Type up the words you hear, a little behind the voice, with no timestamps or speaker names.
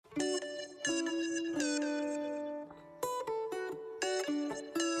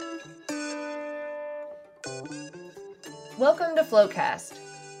Welcome to Flowcast.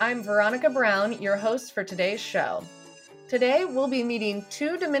 I'm Veronica Brown, your host for today's show. Today, we'll be meeting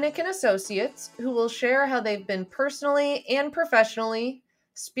two Dominican associates who will share how they've been personally and professionally,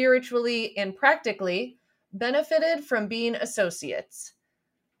 spiritually and practically benefited from being associates.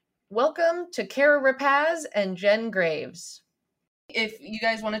 Welcome to Kara Rapaz and Jen Graves. If you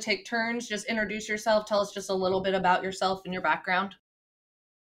guys want to take turns, just introduce yourself. Tell us just a little bit about yourself and your background.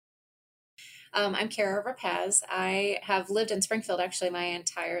 I'm Kara Rapaz. I have lived in Springfield actually my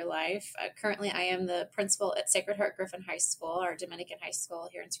entire life. Currently, I am the principal at Sacred Heart Griffin High School, our Dominican high school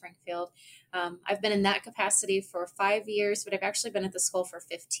here in Springfield. I've been in that capacity for 5 years, but I've actually been at the school for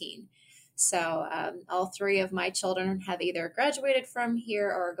 15. So all three of my children have either graduated from here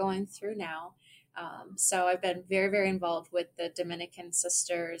or are going through now. So I've been very, very involved with the Dominican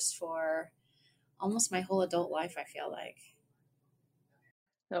sisters for almost my whole adult life, I feel like.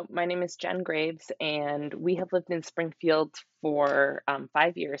 So my name is Jen Graves, and we have lived in Springfield for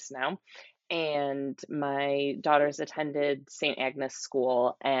 5 years now. And my daughters attended St. Agnes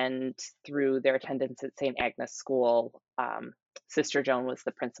School, and through their attendance at St. Agnes School, Sister Joan was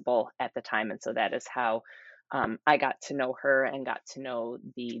the principal at the time, and so that is how I got to know her and got to know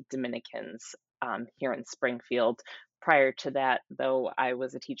the Dominicans here in Springfield. Prior to that, though, I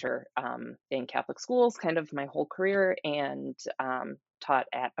was a teacher in Catholic schools kind of my whole career, and taught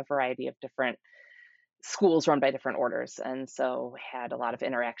at a variety of different schools run by different orders, and so had a lot of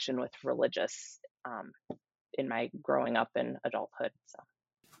interaction with religious in my growing up and adulthood. So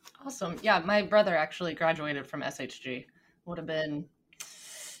Awesome. Yeah, my brother actually graduated from SHG. Would have been,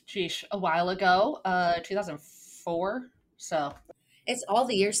 a while ago, 2004. So It's all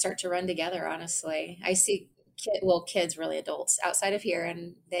the years start to run together, honestly. I see kids, really adults outside of here,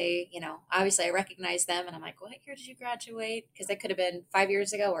 and they, obviously I recognize them and I'm like, what year did you graduate? Because that could have been 5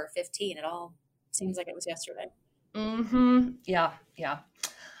 years ago or 15. It all seems like it was yesterday. Yeah.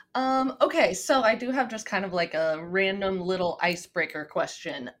 Okay, so I do have just kind of like a random little icebreaker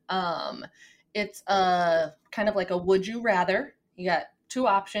question. It's kind of like a would you rather. You got two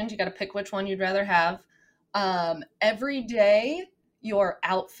options. You got to pick which one you'd rather have. Every day your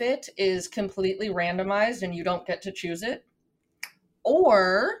outfit is completely randomized and you don't get to choose it.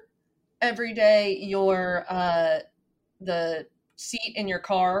 Or every day your the seat in your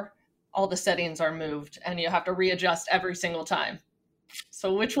car, all the settings are moved and you have to readjust every single time.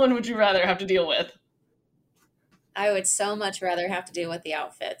 So which one would you rather have to deal with? I would so much rather have to deal with the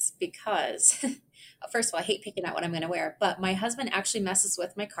outfits because, first of all, I hate picking out what I'm going to wear, but my husband actually messes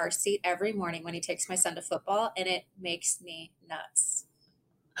with my car seat every morning when he takes my son to football, and it makes me nuts.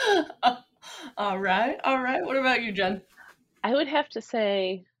 All right. What about you, Jen? I would have to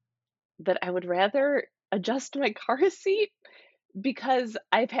say that I would rather adjust my car seat because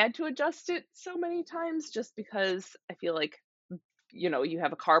I've had to adjust it so many times just because I feel like you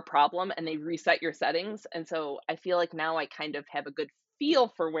have a car problem and they reset your settings. And so I feel like now I kind of have a good feel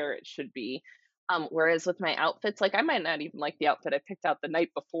for where it should be. Whereas with my outfits, like I might not even like the outfit I picked out the night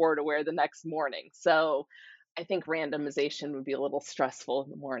before to wear the next morning. So I think randomization would be a little stressful in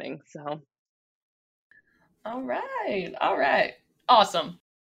the morning. So All right. Awesome.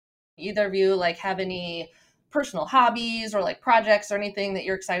 Either of you like have any personal hobbies or like projects or anything that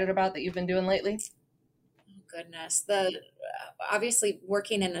you're excited about that you've been doing lately? Goodness, the obviously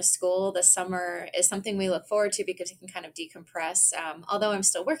working in a school this summer is something we look forward to because you can kind of decompress. Although I'm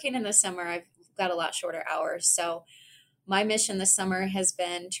still working in the summer, I've got a lot shorter hours. So my mission this summer has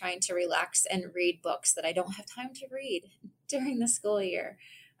been trying to relax and read books that I don't have time to read during the school year.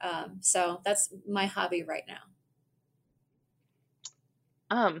 So that's my hobby right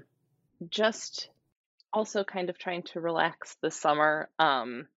now. just also kind of trying to relax this summer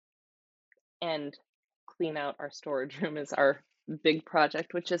and clean out our storage room is our big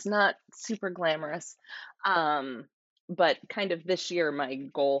project, which is not super glamorous. Um, but kind of this year, my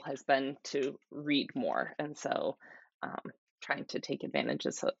goal has been to read more. And so trying to take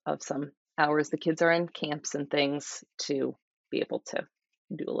advantages of some hours the kids are in camps and things to be able to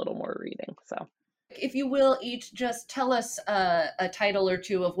do a little more reading. So If you will, each just tell us a title or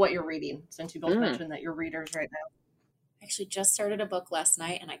two of what you're reading, since you both Mm. mentioned that you're readers right now. I actually just started a book last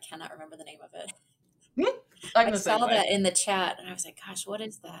night and I cannot remember the name of it. I'm I the same saw way. that in the chat and I was like, gosh, what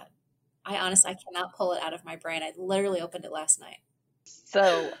is that? I cannot pull it out of my brain. I literally opened it last night.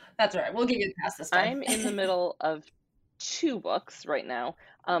 So That's all right. We'll give you a pass this time. I'm in the middle of two books right now.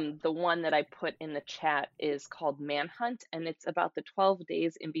 The one that I put in the chat is called Manhunt, and it's about the 12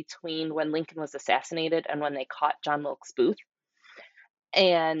 days in between when Lincoln was assassinated and when they caught John Wilkes Booth.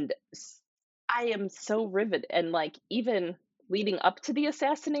 And I am so riveted. And like, even leading up to the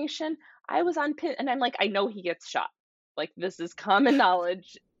assassination, I was on pin, and I'm like, I know he gets shot. Like, this is common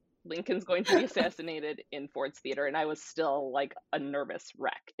knowledge. Lincoln's going to be assassinated in Ford's Theater, and I was still like a nervous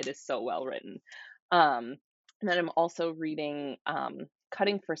wreck. It is so well written. And then I'm also reading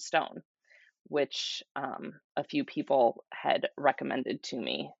Cutting for Stone, which a few people had recommended to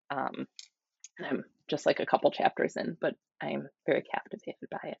me. And I'm just like a couple chapters in, but I'm very captivated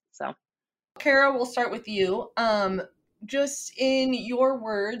by it. So, Kara, we'll start with you. Just in your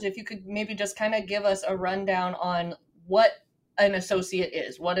words, if you could maybe just kind of give us a rundown on what an associate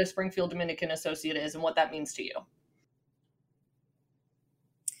is, what a Springfield Dominican associate is, and what that means to you.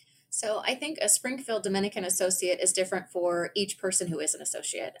 So I think a Springfield Dominican associate is different for each person who is an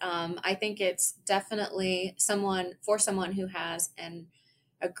associate. I think it's definitely someone who has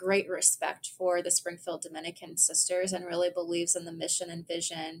a great respect for the Springfield Dominican sisters and really believes in the mission and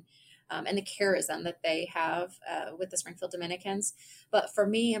vision and the charism that they have with the Springfield Dominicans. But for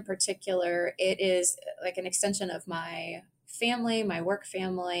me in particular, it is like an extension of my family, my work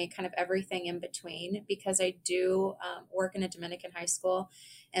family, kind of everything in between, because I do work in a Dominican high school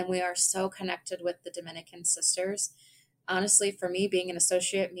and we are so connected with the Dominican sisters. Honestly, for me, being an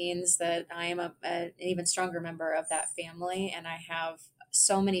associate means that I am an even stronger member of that family, and I have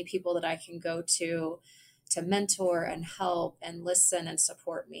so many people that I can go to mentor and help and listen and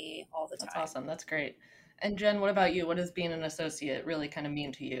support me all the time. That's awesome. That's great. And Jen, what about you? What does being an associate really kind of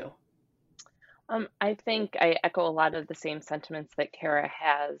mean to you? I think I echo a lot of the same sentiments that Kara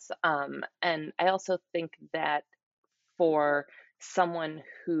has. And I also think that for someone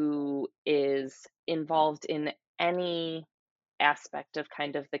who is involved in any aspect of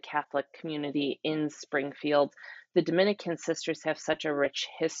kind of the Catholic community in Springfield, the Dominican sisters have such a rich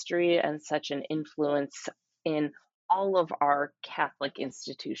history and such an influence in all of our Catholic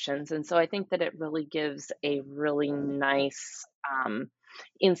institutions. And so I think that it really gives a really nice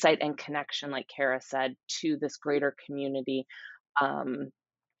insight and connection, like Kara said, to this greater community. Um,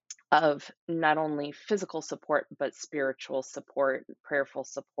 of not only physical support, but spiritual support, prayerful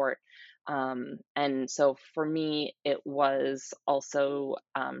support. And so for me, it was also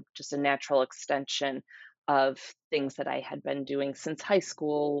just a natural extension of things that I had been doing since high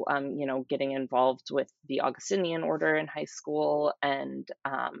school, getting involved with the Augustinian order in high school and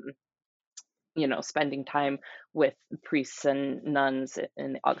spending time with priests and nuns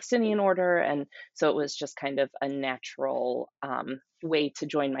in the Augustinian order. And so it was just kind of a natural way to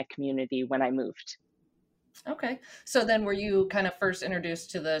join my community when I moved. Okay. So then were you kind of first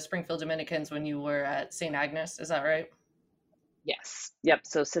introduced to the Springfield Dominicans when you were at St. Agnes? Is that right? Yes. Yep.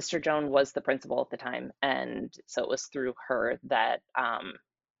 So Sister Joan was the principal at the time. And so it was through her that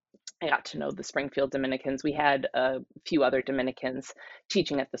I got to know the Springfield Dominicans. We had a few other Dominicans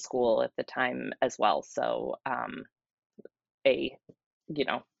teaching at the school at the time as well. So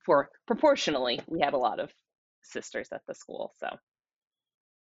for proportionally, we had a lot of sisters at the school.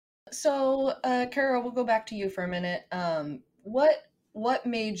 So, Kara, we'll go back to you for a minute. What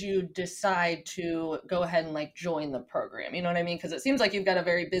made you decide to go ahead and like join the program? You know what I mean? Because it seems like you've got a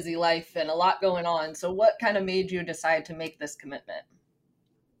very busy life and a lot going on. So, what kind of made you decide to make this commitment?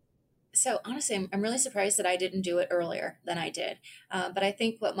 So honestly, I'm really surprised that I didn't do it earlier than I did. But I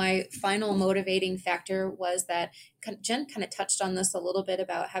think what my final motivating factor was that Jen kind of touched on this a little bit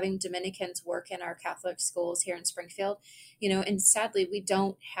about having Dominicans work in our Catholic schools here in Springfield. And sadly, we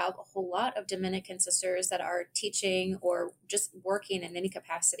don't have a whole lot of Dominican sisters that are teaching or just working in any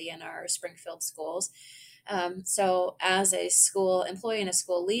capacity in our Springfield schools. So as a school employee and a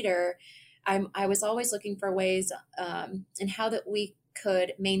school leader, I was always looking for ways in how that we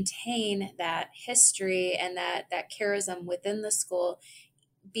could maintain that history and that charism within the school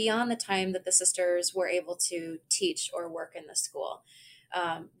beyond the time that the sisters were able to teach or work in the school.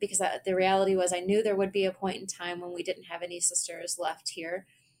 Because the reality was I knew there would be a point in time when we didn't have any sisters left here.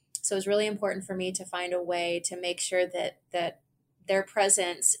 So it was really important for me to find a way to make sure that their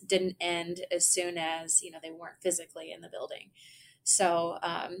presence didn't end as soon as, they weren't physically in the building. So,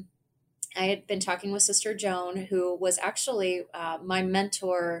 I had been talking with Sister Joan, who was actually my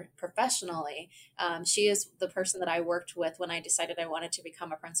mentor professionally. She is the person that I worked with when I decided I wanted to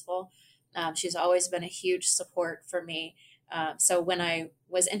become a principal. She's always been a huge support for me. So when I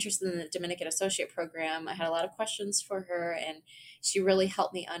was interested in the Dominican Associate Program, I had a lot of questions for her, and she really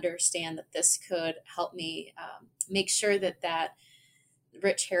helped me understand that this could help me make sure that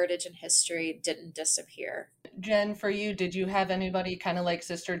rich heritage and history didn't disappear. Jen, for you, did you have anybody kind of like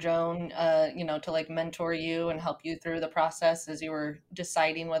Sister Joan, to like mentor you and help you through the process as you were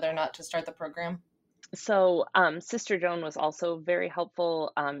deciding whether or not to start the program? Sister Joan was also very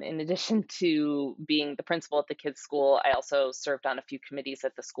helpful. In addition to being the principal at the kids' school, I also served on a few committees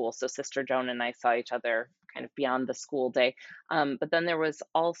at the school. So Sister Joan and I saw each other kind of beyond the school day. But then there was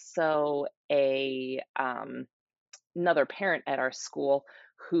also another parent at our school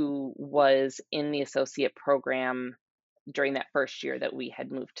who was in the associate program during that first year that we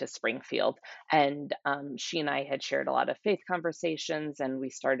had moved to Springfield. And she and I had shared a lot of faith conversations, and we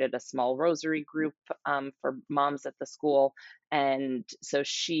started a small rosary group for moms at the school. And so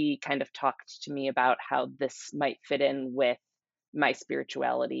she kind of talked to me about how this might fit in with my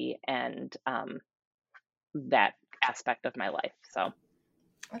spirituality and that aspect of my life. So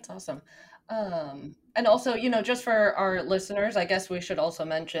That's awesome. And also, just for our listeners, I guess we should also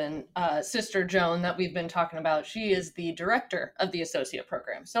mention Sister Joan that we've been talking about. She is the director of the associate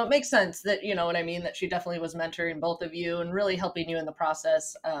program. So it makes sense that, you know what I mean, that she definitely was mentoring both of you and really helping you in the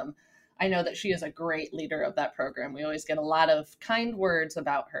process. I know that she is a great leader of that program. We always get a lot of kind words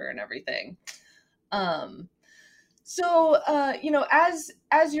about her and everything. Um,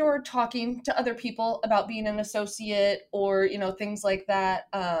 as you're talking to other people about being an associate or, things like that,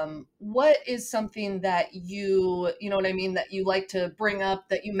 what is something that you know what I mean, that you like to bring up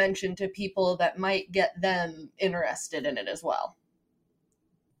that you mention to people that might get them interested in it as well?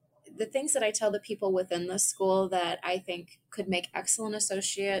 The things that I tell the people within the school that I think could make excellent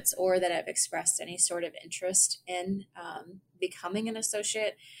associates or that have expressed any sort of interest in becoming an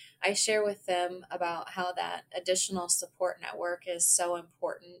associate, I share with them about how that additional support network is so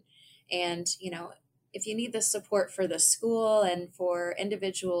important. And, if you need the support for the school and for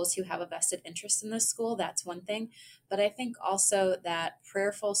individuals who have a vested interest in the school, that's one thing. But I think also that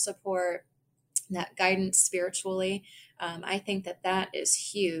prayerful support, that guidance spiritually, I think that that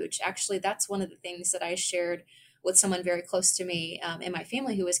is huge. Actually, that's one of the things that I shared with someone very close to me in my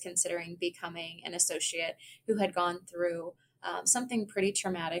family who was considering becoming an associate, who had gone through something pretty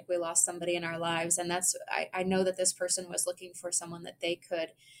traumatic. We lost somebody in our lives, and I know that this person was looking for someone that they could,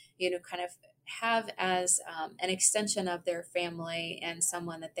 kind of have as an extension of their family and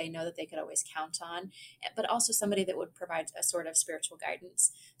someone that they know that they could always count on, but also somebody that would provide a sort of spiritual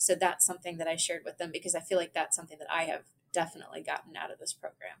guidance. So that's something that I shared with them because I feel like that's something that I have definitely gotten out of this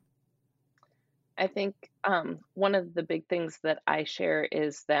program. I think one of the big things that I share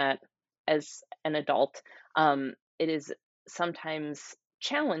is that as an adult, it is sometimes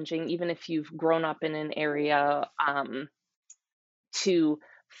challenging, even if you've grown up in an area, to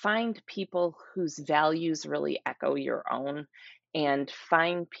find people whose values really echo your own and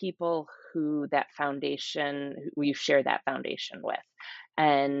find people who you share that foundation with.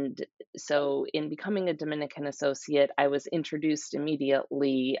 And so in becoming a Dominican associate, I was introduced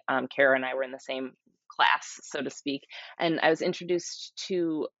immediately. Kara and I were in the same class, so to speak. And I was introduced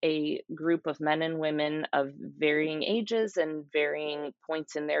to a group of men and women of varying ages and varying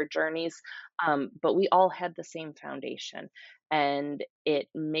points in their journeys. But we all had the same foundation. And it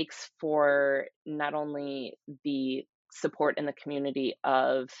makes for not only the support in the community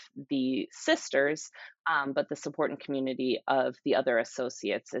of the sisters, but the support and community of the other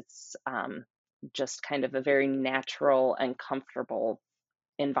associates. It's just kind of a very natural and comfortable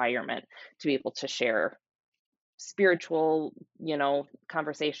environment to be able to share spiritual,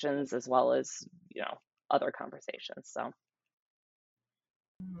 conversations as well as, other conversations. So,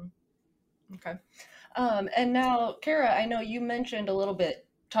 Mhm. Okay. And now, Kara, I know you mentioned a little bit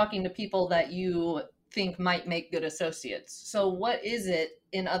talking to people that you think might make good associates. So, what is it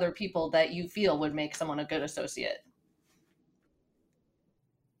in other people that you feel would make someone a good associate?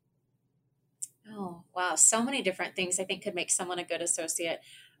 Oh, wow. So many different things I think could make someone a good associate.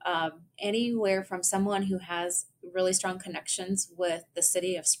 Anywhere from someone who has really strong connections with the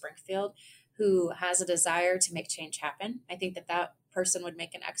city of Springfield, who has a desire to make change happen. I think that that person would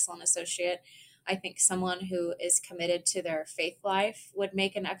make an excellent associate. I think someone who is committed to their faith life would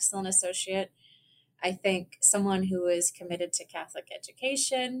make an excellent associate. I think someone who is committed to Catholic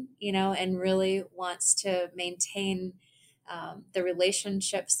education, and really wants to maintain the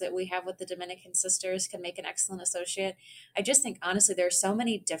relationships that we have with the Dominican sisters can make an excellent associate. I just think, honestly, there are so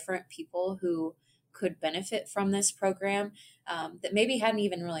many different people who could benefit from this program that maybe hadn't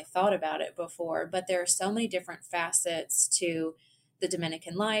even really thought about it before, but there are so many different facets to the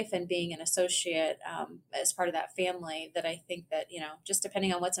Dominican life and being an associate as part of that family that I think that, just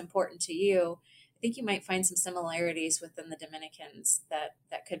depending on what's important to you, I think you might find some similarities within the Dominicans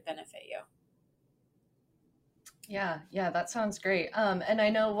that could benefit you. Yeah, that sounds great. And I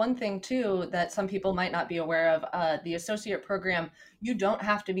know one thing too that some people might not be aware of, the associate program, you don't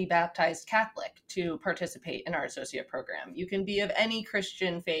have to be baptized Catholic to participate in our associate program. You can be of any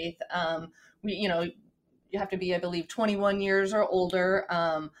Christian faith. you know, you have to be, I believe, 21 years or older.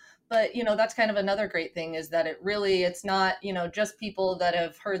 But that's kind of another great thing, is that it's not, just people that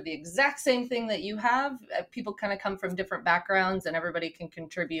have heard the exact same thing that you have. People kind of come from different backgrounds, and everybody can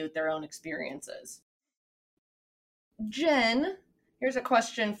contribute their own experiences. Jen, here's a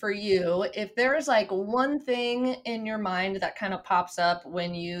question for you. If there's like one thing in your mind that kind of pops up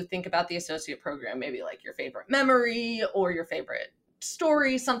when you think about the associate program, maybe like your favorite memory or your favorite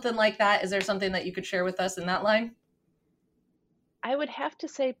story, something like that, is there something that you could share with us in that line? I would have to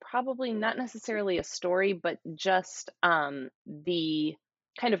say probably not necessarily a story, but just the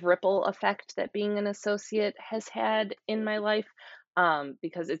kind of ripple effect that being an associate has had in my life.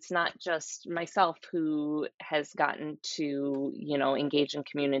 Because it's not just myself who has gotten to, engage in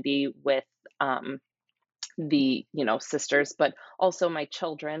community with the sisters, but also my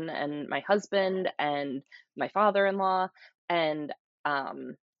children and my husband and my father-in-law. And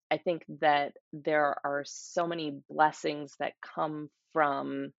I think that there are so many blessings that come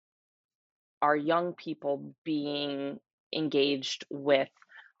from our young people being engaged with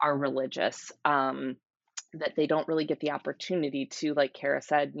our religious, that they don't really get the opportunity to, like Kara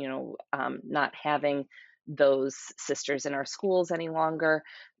said, not having those sisters in our schools any longer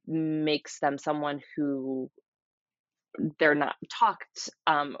makes them someone who they're not talked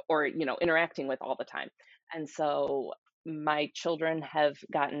or interacting with all the time. And so my children have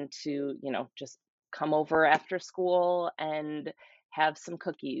gotten to just come over after school and have some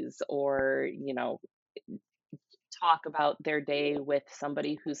cookies, or talk about their day with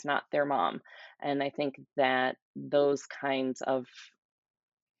somebody who's not their mom. And I think that those kinds of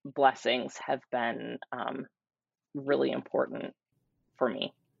blessings have been really important for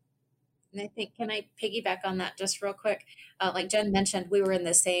me. And I think, can I piggyback on that just real quick? Like Jen mentioned, we were in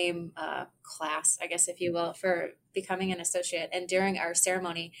the same class, I guess, if you will, for becoming an associate. And during our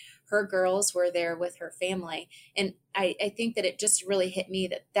ceremony, her girls were there with her family. And I think that it just really hit me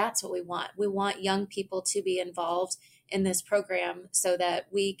that that's what we want. We want young people to be involved in this program so that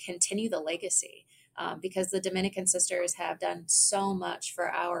we continue the legacy. Because the Dominican sisters have done so much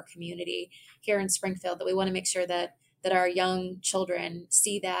for our community here in Springfield, that we want to make sure that our young children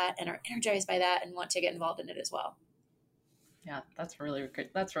see that and are energized by that and want to get involved in it as well. Yeah, that's really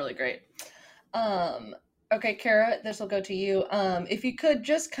great. That's really great. Um, okay, Kara, this will go to you. If you could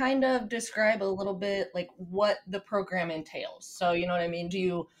just kind of describe a little bit like what the program entails. So, you know what I mean? Do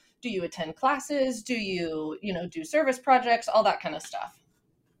you attend classes? Do you, do service projects, all that kind of stuff?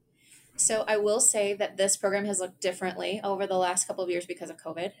 So I will say that this program has looked differently over the last couple of years because of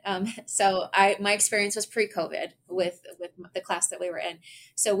COVID. So my experience was pre-COVID with the class that we were in.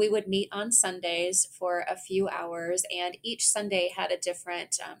 So we would meet on Sundays for a few hours, and each Sunday had a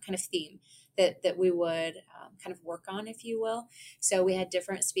different kind of theme that we would kind of work on, if you will. So we had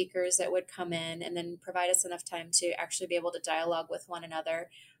different speakers that would come in and then provide us enough time to actually be able to dialogue with one another.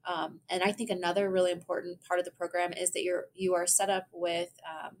 And I think another really important part of the program is that you are set up with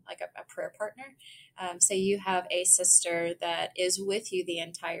like a prayer partner. So you have a sister that is with you the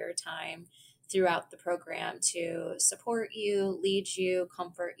entire time throughout the program to support you, lead you,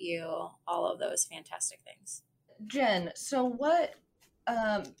 comfort you, all of those fantastic things. Jen, so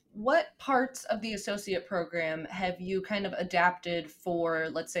what parts of the associate program have you kind of adapted for,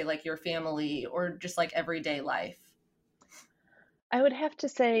 let's say, like your family or just like everyday life? I would have to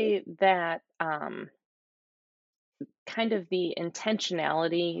say that kind of the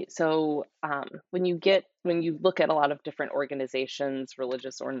intentionality. So when you look at a lot of different organizations,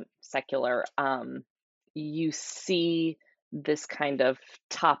 religious or secular, you see this kind of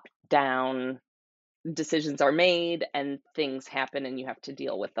top down decisions are made and things happen and you have to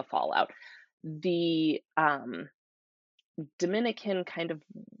deal with the fallout. The Dominican kind of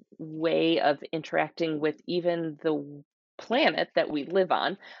way of interacting with even the planet that we live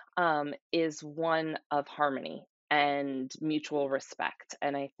on is one of harmony and mutual respect.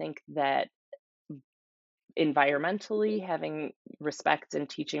 And I think that environmentally, having respect and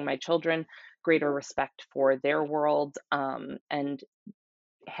teaching my children greater respect for their world, and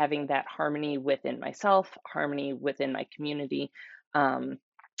having that harmony within myself, harmony within my community, um,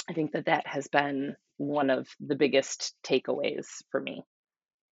 I think that that has been one of the biggest takeaways for me.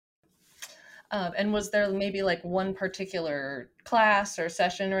 And was there maybe like one particular class or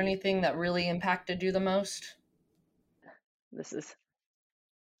session or anything that really impacted you the most? This is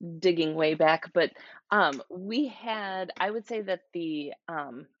digging way back, but we had, I would say that the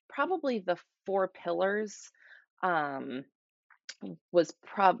probably the four pillars um, was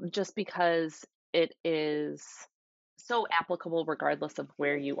just because it is so applicable regardless of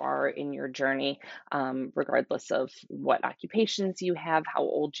where you are in your journey, regardless of what occupations you have, how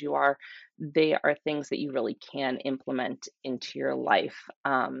old you are. They are things that you really can implement into your life.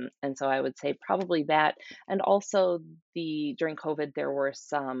 And so I would say probably that. And also, during COVID, there were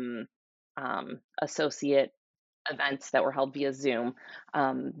some associate events that were held via Zoom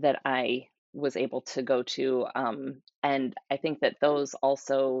that I was able to go to. And I think that those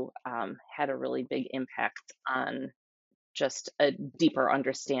also had a really big impact on just a deeper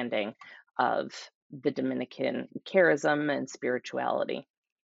understanding of the Dominican charism and spirituality.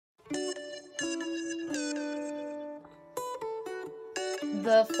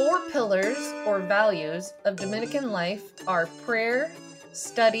 The four pillars or values of Dominican life are prayer,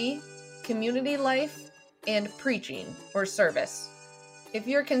 study, community life, and preaching or service. If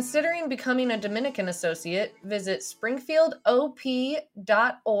you're considering becoming a Dominican associate, visit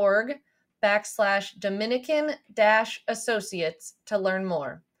springfieldop.org/Dominican-associates to learn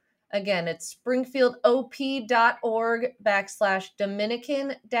more. Again, it's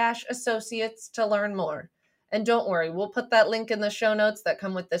springfieldop.org/Dominican-associates to learn more. And don't worry, we'll put that link in the show notes that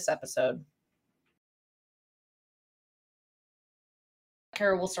come with this episode.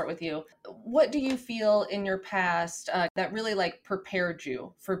 Kara, we'll start with you. What do you feel in your past that really like prepared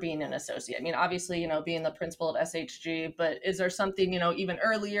you for being an associate? I mean, obviously, being the principal at SHG, but is there something, even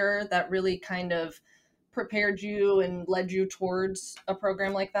earlier that really kind of prepared you and led you towards a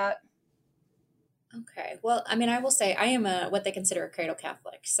program like that? Okay. Well, I mean, I will say I am what they consider a cradle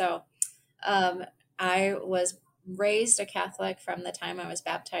Catholic. So I was raised a Catholic from the time I was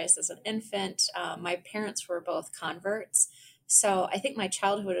baptized as an infant. My parents were both converts. So I think my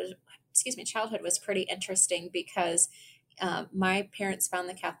childhood was pretty interesting because my parents found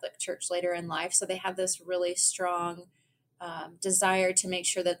the Catholic Church later in life. So they had this really strong desire to make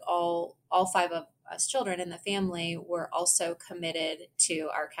sure that all five of us children in the family were also committed to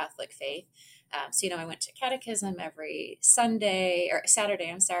our Catholic faith. So, I went to catechism every Sunday or Saturday,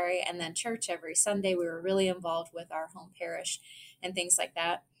 I'm sorry, and then church every Sunday. We were really involved with our home parish and things like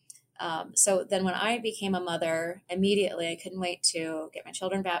that. So then when I became a mother, immediately I couldn't wait to get my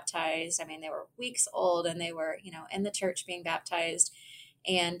children baptized. I mean, they were weeks old and they were, in the church being baptized.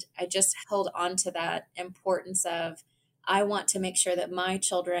 And I just held on to that importance of, I want to make sure that my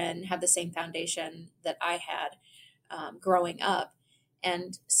children have the same foundation that I had growing up.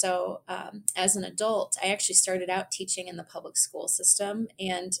 And so, as an adult, I actually started out teaching in the public school system,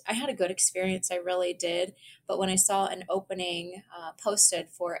 and I had a good experience. I really did. But when I saw an opening posted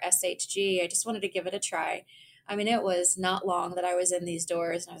for SHG, I just wanted to give it a try. I mean, it was not long that I was in these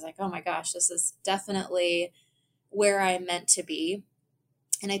doors, and I was like, oh my gosh, this is definitely where I meant to be.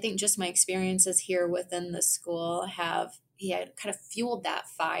 And I think just my experiences here within the school have kind of fueled that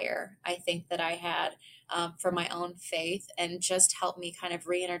fire, I think, that I had for my own faith, and just helped me kind of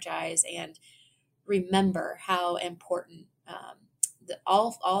re-energize and remember how important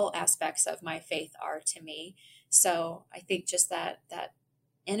all aspects of my faith are to me. So I think just that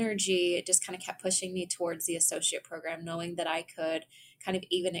energy, it just kind of kept pushing me towards the associate program, knowing that I could kind of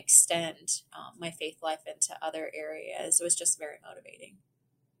even extend my faith life into other areas. It was just very motivating.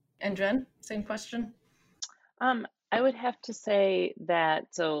 And Jen, same question. I would have to say that,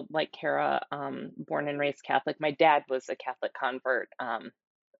 so like Kara, born and raised Catholic, my dad was a Catholic convert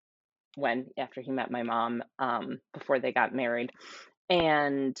after he met my mom, before they got married.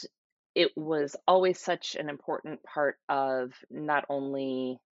 And it was always such an important part of not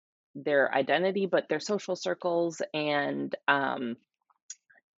only their identity, but their social circles, and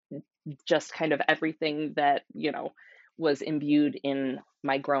just kind of everything that, was imbued in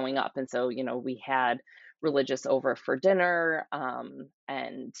my growing up. And so, we had religious over for dinner,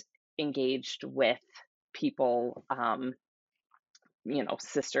 and engaged with people,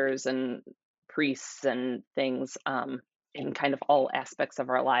 sisters and priests and things, in kind of all aspects of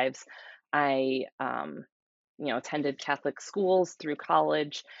our lives. I, attended Catholic schools through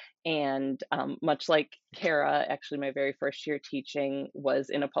college. And much like Kara, actually, my very first year teaching was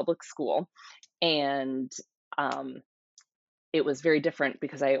in a public school. And um, it was very different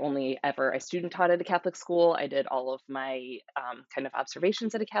because I student taught at a Catholic school. I did all of my kind of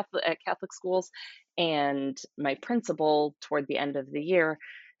observations at Catholic schools, and my principal toward the end of the year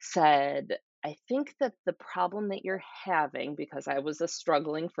said, "I think that the problem that you're having," because I was a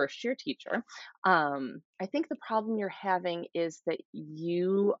struggling first year teacher, "I think the problem you're having is that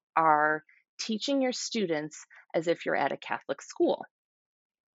you are teaching your students as if you're at a Catholic school."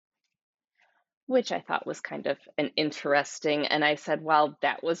 which I thought was kind of an interesting. And I said, well,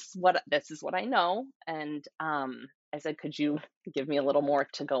 this is what I know. And I said, could you give me a little more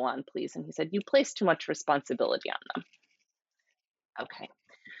to go on, please? And he said, you place too much responsibility on them. Okay.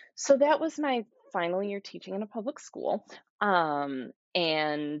 So that was my final year teaching in a public school.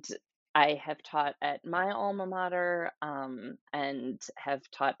 And I have taught at my alma mater, and have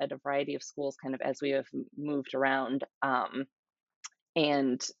taught at a variety of schools kind of as we have moved around.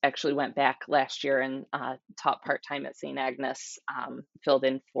 And actually went back last year and taught part-time at St. Agnes, filled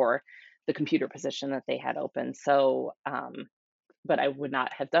in for the computer position that they had open. So, but I would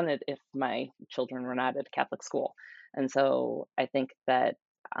not have done it if my children were not at a Catholic school. And so I think that,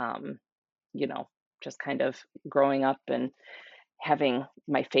 um, you know, just kind of growing up and having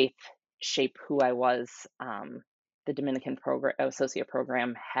my faith shape who I was, the Dominican program, associate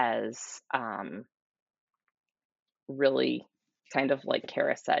program has really kind of like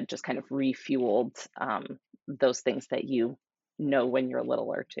Kara said, just kind of refueled those things that you know when you're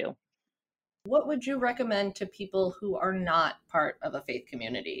littler too. What would you recommend to people who are not part of a faith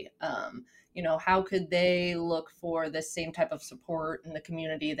community? How could they look for the same type of support in the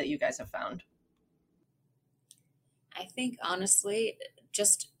community that you guys have found? I think honestly,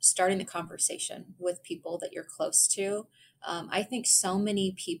 just starting the conversation with people that you're close to. I think so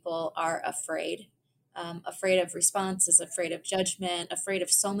many people are afraid of responses, afraid of judgment, afraid of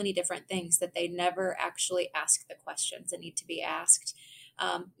so many different things that they never actually ask the questions that need to be asked.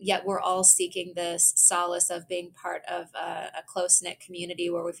 Yet we're all seeking this solace of being part of a close knit community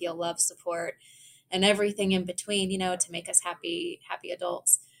where we feel love, support, and everything in between, to make us happy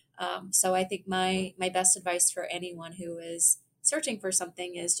adults. So I think my best advice for anyone who is searching for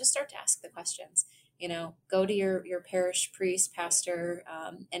something is just start to ask the questions. Go to your parish priest, pastor,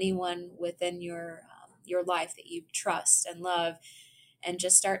 anyone within your life that you trust and love, and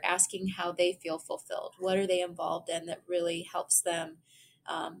just start asking how they feel fulfilled. What are they involved in that really helps them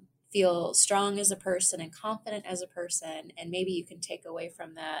feel strong as a person and confident as a person? And maybe you can take away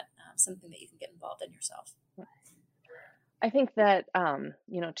from that something that you can get involved in yourself. I think that,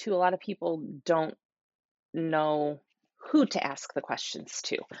 too, a lot of people don't know who to ask the questions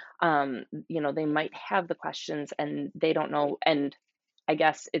to. They might have the questions and they don't know. And I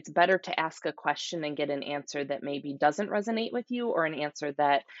guess it's better to ask a question and get an answer that maybe doesn't resonate with you, or an answer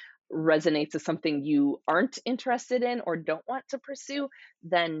that resonates as something you aren't interested in or don't want to pursue,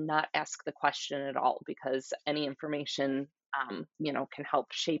 than not ask the question at all, because any information, can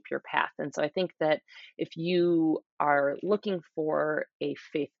help shape your path. And so I think that if you are looking for a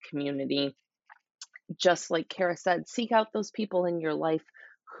faith community, just like Kara said, seek out those people in your life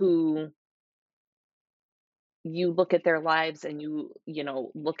who you look at their lives and you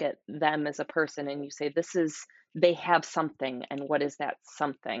look at them as a person and you say, they have something, and what is that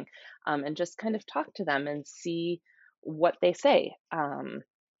something? And just kind of talk to them and see what they say.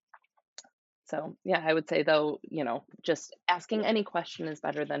 So yeah, I would say though, just asking any question is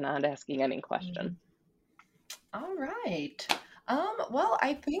better than not asking any question. All right. Well,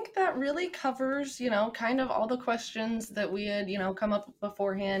 I think that really covers, kind of all the questions that we had, come up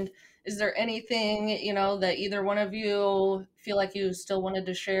beforehand. Is there anything, that either one of you feel like you still wanted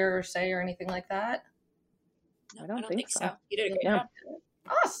to share or say or anything like that? No, I don't think so. You did a great job.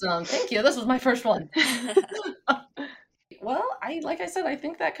 Awesome. Thank you. This was my first one. Well, like I said, I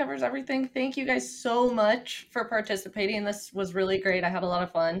think that covers everything. Thank you guys so much for participating. This was really great. I had a lot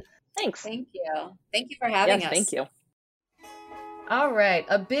of fun. Thanks. Thank you. Thank you for having us. Thank you. All right.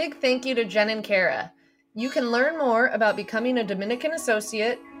 A big thank you to Jen and Kara. You can learn more about becoming a Dominican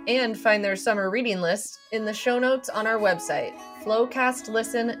Associate and find their summer reading list in the show notes on our website,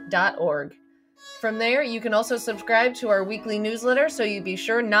 flowcastlisten.org. From there, you can also subscribe to our weekly newsletter so you be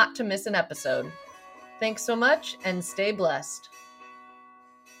sure not to miss an episode. Thanks so much and stay blessed.